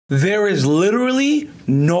There is literally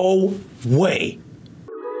no way.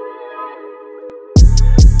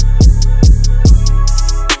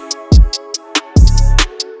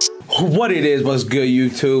 What it is, what's good,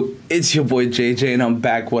 YouTube? It's your boy JJ, and I'm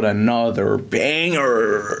back with another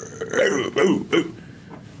banger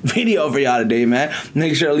video for y'all today, man.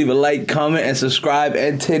 Make sure to leave a like, comment, and subscribe.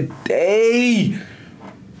 And today,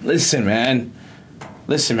 listen, man,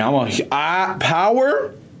 I'm on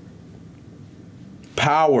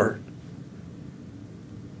power,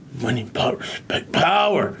 money, power, respect.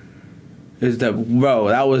 Power is that, bro?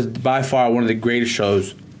 That was by far one of the greatest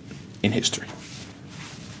shows in history.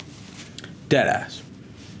 Deadass.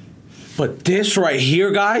 But this right here,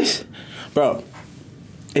 guys, bro,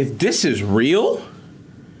 if this is real,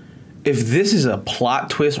 if this is a plot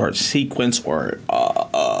twist or a sequence or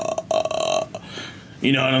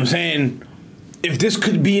you know what I'm saying? If this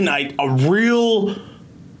could be like a real,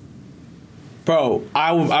 bro, I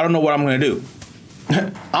don't know what I'm gonna do.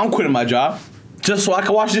 I'm quitting my job just so I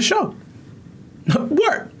can watch this show.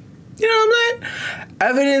 Work. You know what I'm saying?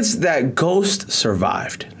 Evidence that Ghost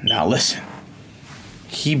survived. Now listen.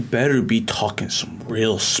 He better be talking some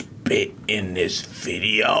real spit in this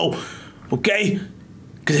video, okay?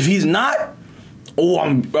 Because if he's not,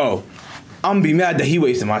 I'm gonna be mad that he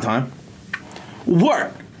wasted my time.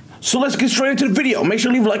 Work. So let's get straight into the video. Make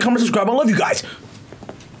sure to leave a like, comment, subscribe. I love you guys.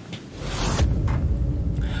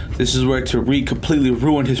 This is where Tariq completely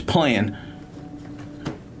ruined his plan.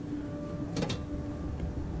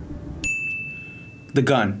 The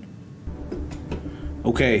gun.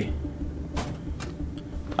 Okay.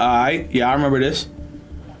 Alright, yeah, I remember this.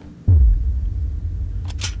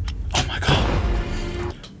 Oh my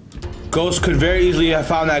god. Ghost could very easily have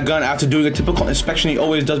found that gun after doing a typical inspection he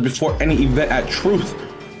always does before any event at Truth.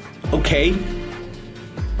 Okay.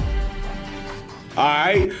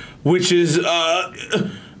 Alright, which is,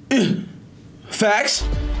 facts.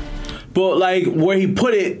 But, like, where he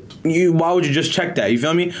put it, why would you just check that? You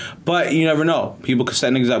feel me? But you never know. People could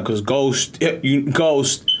set niggas up because Ghost,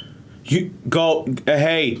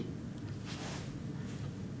 hey,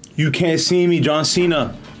 you can't see me, John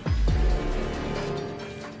Cena.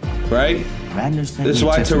 Right? This is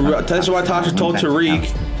why Tasha told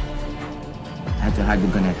Tariq. I had to hide the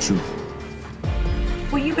gun at Truth.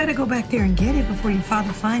 Well, you better go back there and get it before your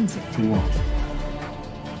father finds it. He won't.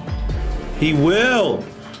 He will.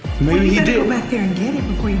 Maybe well, you he better did. Go back there and get it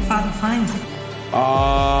before your father finds it.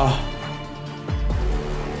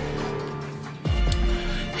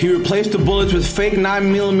 He replaced the bullets with fake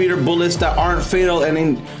 9mm bullets that aren't fatal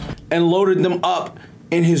and loaded them up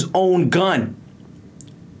in his own gun.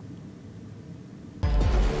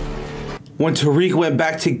 When Tariq went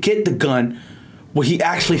back to get the gun, what he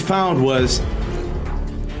actually found was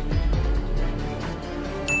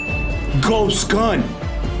Ghost's gun.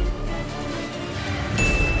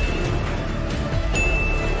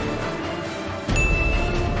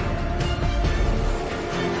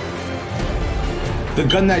 The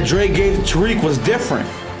gun that Dre gave to Tariq was different.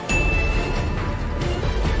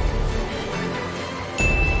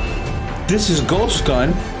 This is Ghost's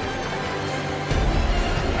gun.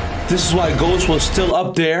 This is why Ghost was still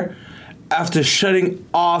up there after shutting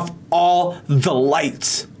off all the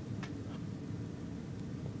lights.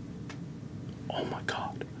 Oh my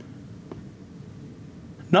god.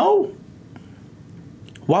 No?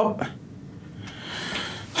 Well.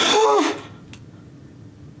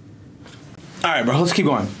 Alright, bro, let's keep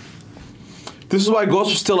going. This is why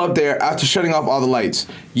Ghost was still up there after shutting off all the lights.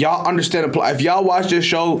 Y'all understand the plot. If y'all watch this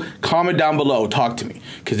show, comment down below. Talk to me.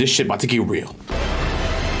 Because this shit about to get real.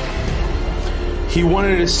 He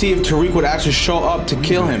wanted to see if Tariq would actually show up to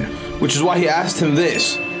kill him, which is why he asked him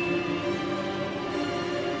this.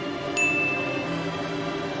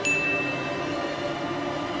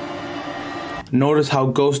 Notice how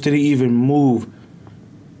Ghost didn't even move.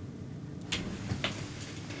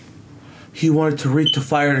 He wanted Tariq to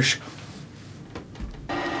fire the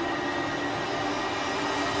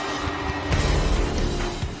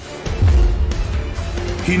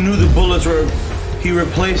He knew the bullets he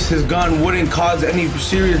replaced his gun wouldn't cause any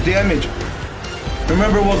serious damage.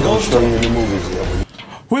 Remember what Ghost told me in the movies.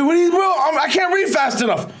 Wait, what are you, bro? I can't read fast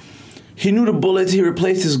enough. He knew the bullets he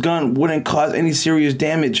replaced his gun wouldn't cause any serious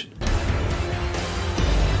damage.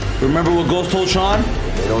 Remember what Ghost told Sean?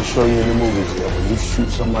 They don't show you in the movies yet. When you shoot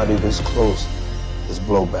somebody this close, it's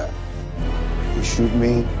blowback. You shoot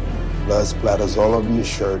me, blood splatters all over your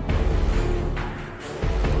shirt.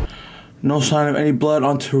 No sign of any blood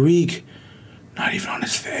on Tariq. Not even on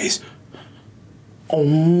his face. Oh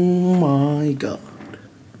my god.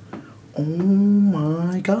 Oh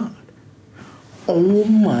my god. Oh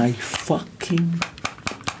my fucking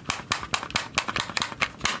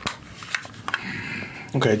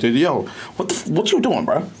Okay, dude, yo, what you doing,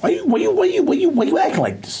 bro? Why you acting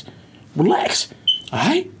like this? Relax, all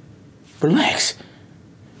right? Relax.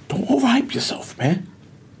 Don't overhype yourself, man.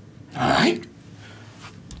 All right?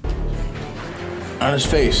 On his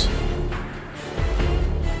face.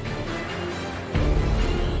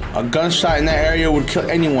 A gunshot in that area would kill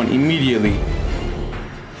anyone immediately.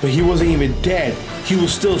 But he wasn't even dead. He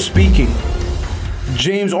was still speaking.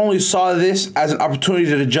 James only saw this as an opportunity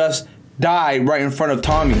to just die right in front of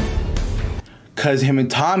Tommy. Cause him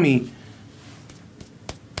and Tommy,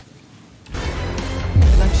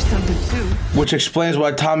 which explains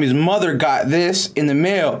why Tommy's mother got this in the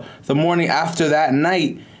mail the morning after that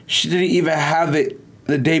night. She didn't even have it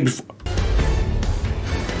the day before.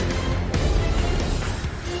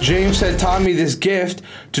 James sent Tommy this gift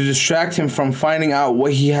to distract him from finding out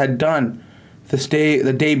what he had done the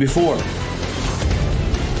day before.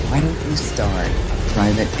 Why don't you start a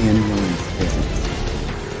private ambulance business?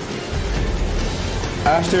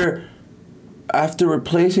 After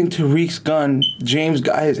replacing Tariq's gun, James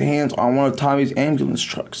got his hands on one of Tommy's ambulance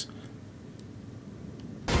trucks.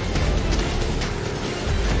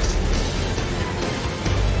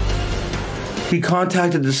 He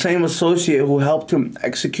contacted the same associate who helped him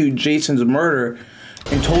execute Jason's murder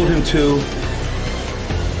and told him to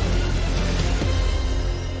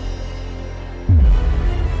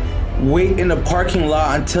wait in the parking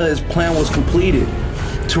lot until his plan was completed.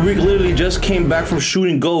 Tariq literally just came back from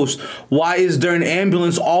shooting ghosts. Why is there an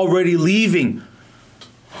ambulance already leaving?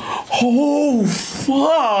 Oh,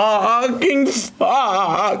 fucking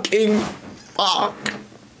fuck. Fuck.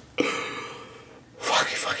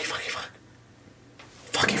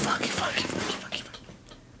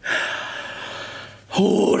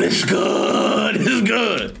 Oh, this is good. This is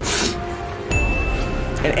good.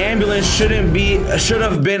 An ambulance should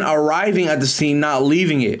have been arriving at the scene, not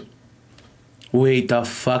leaving it. Wait, the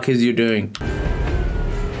fuck is you doing?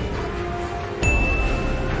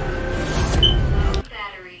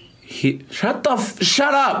 Shut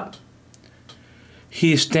up.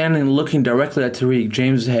 He is standing looking directly at Tariq.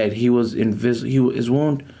 James' head. His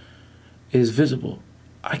wound is visible.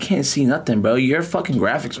 I can't see nothing, bro. Your fucking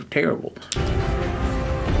graphics are terrible.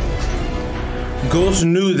 Ghost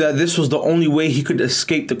knew that this was the only way he could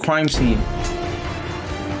escape the crime scene.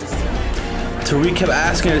 Tariq kept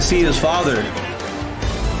asking to see his father.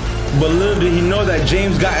 But little did he know that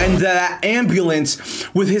James got into that ambulance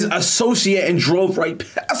with his associate and drove right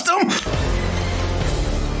past him.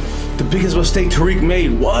 The biggest mistake Tariq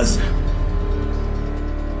made was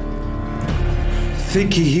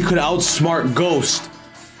thinking he could outsmart Ghost.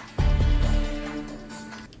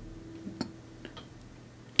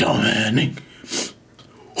 Dumb man.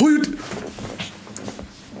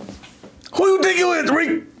 Who you think you is,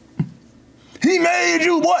 Tariq? He made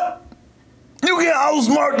you what? You can't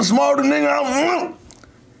outsmart the smarter nigga out.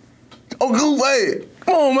 Oh, goof, hey.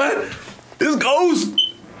 Come on, man. It's Ghost.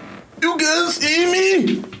 You can't see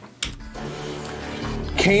me.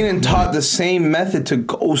 Kanan taught the same method to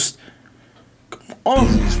Ghost. The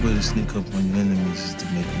easiest way to sneak up on your enemies is to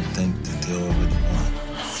make them think that they already won.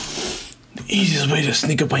 The easiest way to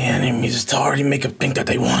sneak up on your enemies is to already make them think that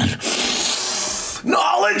they won.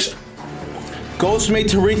 Knowledge! Ghost made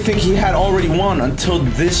Tariq think he had already won until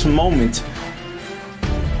this moment.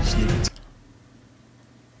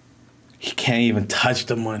 He can't even touch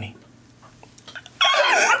the money.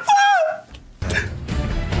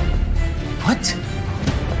 What?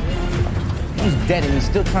 He's dead and he's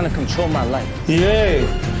still trying to control my life. Yeah,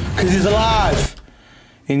 because he's alive.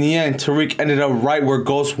 In the end, Tariq ended up right where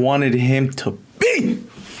Ghost wanted him to be.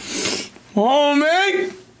 Oh,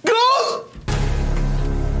 man. Ghost!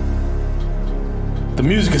 The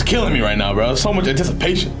music is killing me right now, bro. So much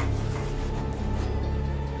anticipation.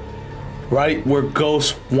 Right where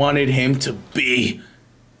Ghost wanted him to be.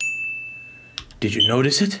 Did you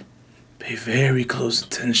notice it? Pay very close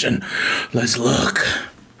attention. Let's look.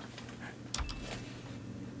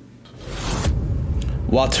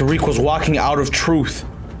 While Tariq was walking out of truth,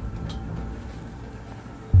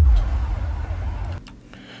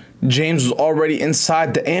 James was already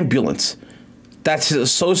inside the ambulance. That's his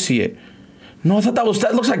associate. No, I thought that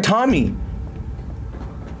looks like Tommy.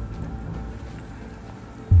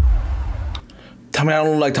 Tell me I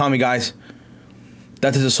don't look like Tommy, guys.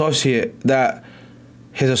 That's his associate.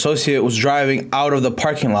 His associate was driving out of the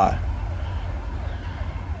parking lot.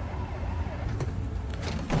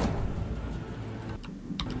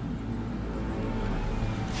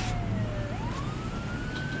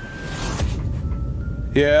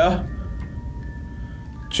 Yeah,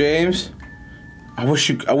 James. I wish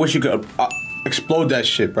you could explode that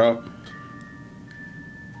shit, bro.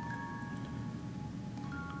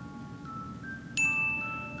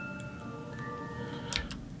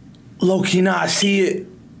 Low-key, nah, I see it.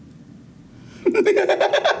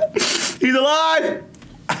 He's alive!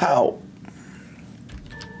 Ow.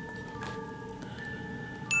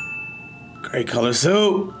 Great color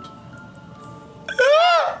suit.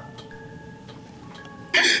 Ah!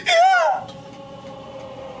 Yeah!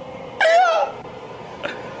 Yeah!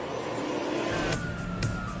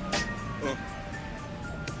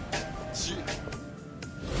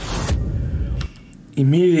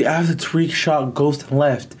 Immediately after Tariq shot Ghost and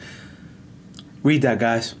left. Read that,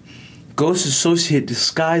 guys. Ghost's associate,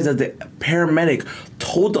 disguised as the paramedic,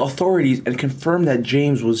 told the authorities and confirmed that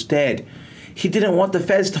James was dead. He didn't want the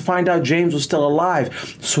feds to find out James was still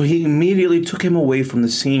alive, so he immediately took him away from the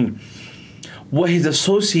scene. What his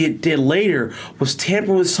associate did later was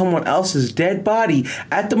tamper with someone else's dead body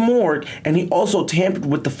at the morgue, and he also tampered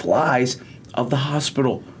with the flies of the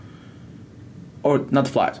hospital. Or, not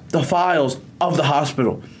the flies, the files of the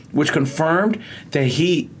hospital, which confirmed that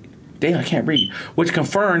which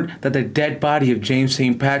confirmed that the dead body of James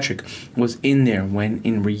St. Patrick was in there, when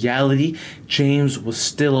in reality, James was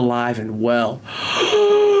still alive and well.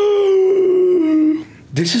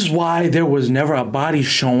 This is why there was never a body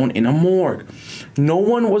shown in a morgue. No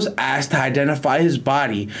one was asked to identify his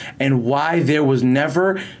body, and why there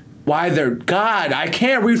never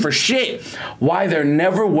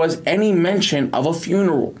was any mention of a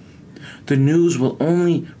funeral. The news will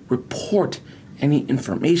only report any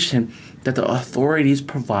information that the authorities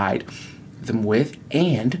provide them with,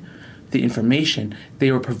 and the information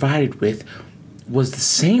they were provided with was the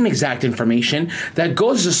same exact information that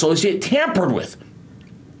Ghost's associate tampered with.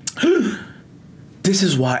 This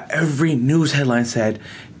is why every news headline said,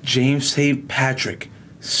 James St. Patrick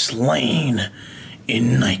slain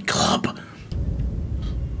in nightclub.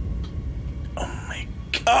 Oh my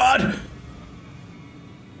God.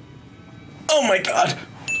 Oh my God.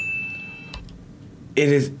 It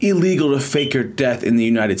is illegal to fake your death in the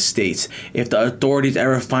United States. If the authorities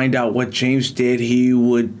ever find out what James did, he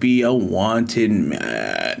would be a wanted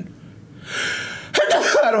man.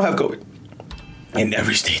 I don't have COVID. In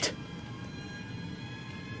every state.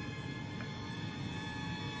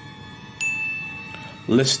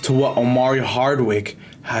 Listen to what Omari Hardwick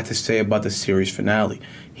had to say about the series finale.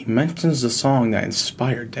 He mentions the song that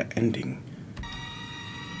inspired the ending.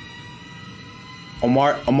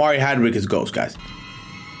 Omari Hardwick is Ghost, guys.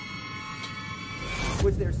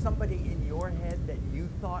 Was there somebody in your head that you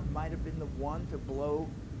thought might have been the one to blow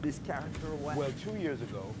this character away? Well, 4 years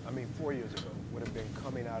ago, would have been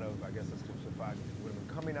coming out of, I guess it's 5 years, would have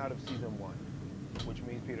been coming out of season 1, which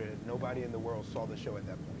means, Peter, that nobody in the world saw the show at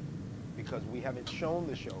that point. Because we haven't shown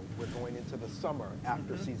the show. We're going into the summer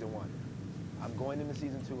after season 1. I'm going into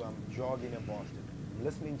season 2, I'm jogging in Boston,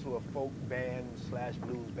 listening to a folk band /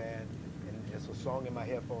 blues band, and it's a song in my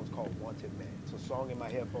headphones called Wanted Man. It's a song in my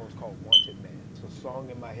headphones called Wanted Man. It's a song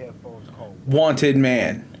in my headphones called Wanted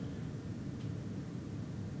Man.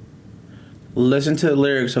 Listen to the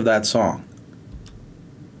lyrics of that song.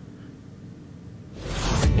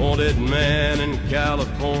 Wanted man in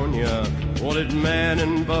California, wanted man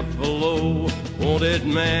in Buffalo, wanted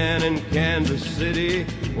man in Kansas City,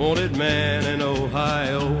 wanted man in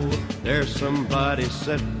Ohio. There's somebody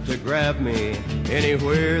set to grab me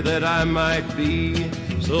anywhere that I might be.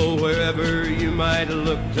 So wherever you might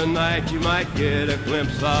look tonight, you might get a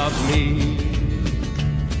glimpse of me.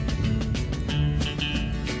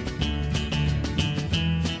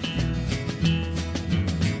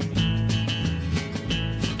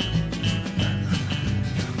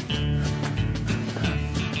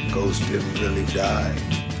 Ghost didn't really die.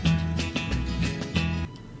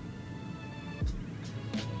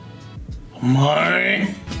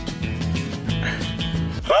 Omari.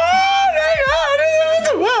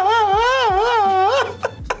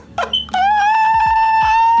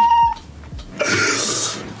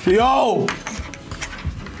 Yo!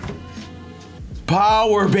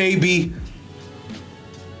 Power, baby.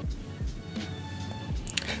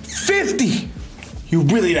 50. You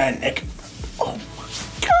really that nigga. Oh my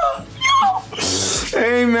God, yo.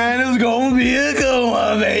 Hey man, it's gonna be a good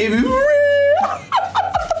one, baby.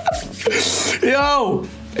 Yo,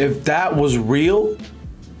 if that was real,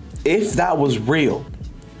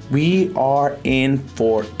 we are in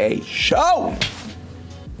for a show.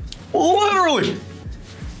 Literally.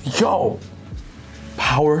 Yo,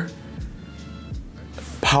 Power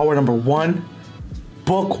number 1,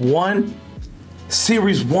 book 1,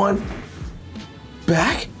 series 1,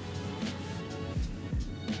 back.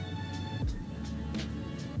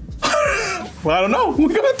 Well, I don't know. We're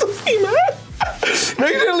gonna have to see, man.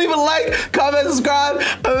 Make sure to leave a like, comment, subscribe,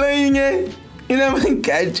 and you know,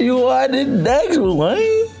 catch you on the next one.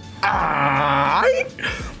 Alright.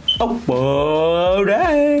 Oh, whoa,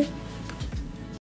 day.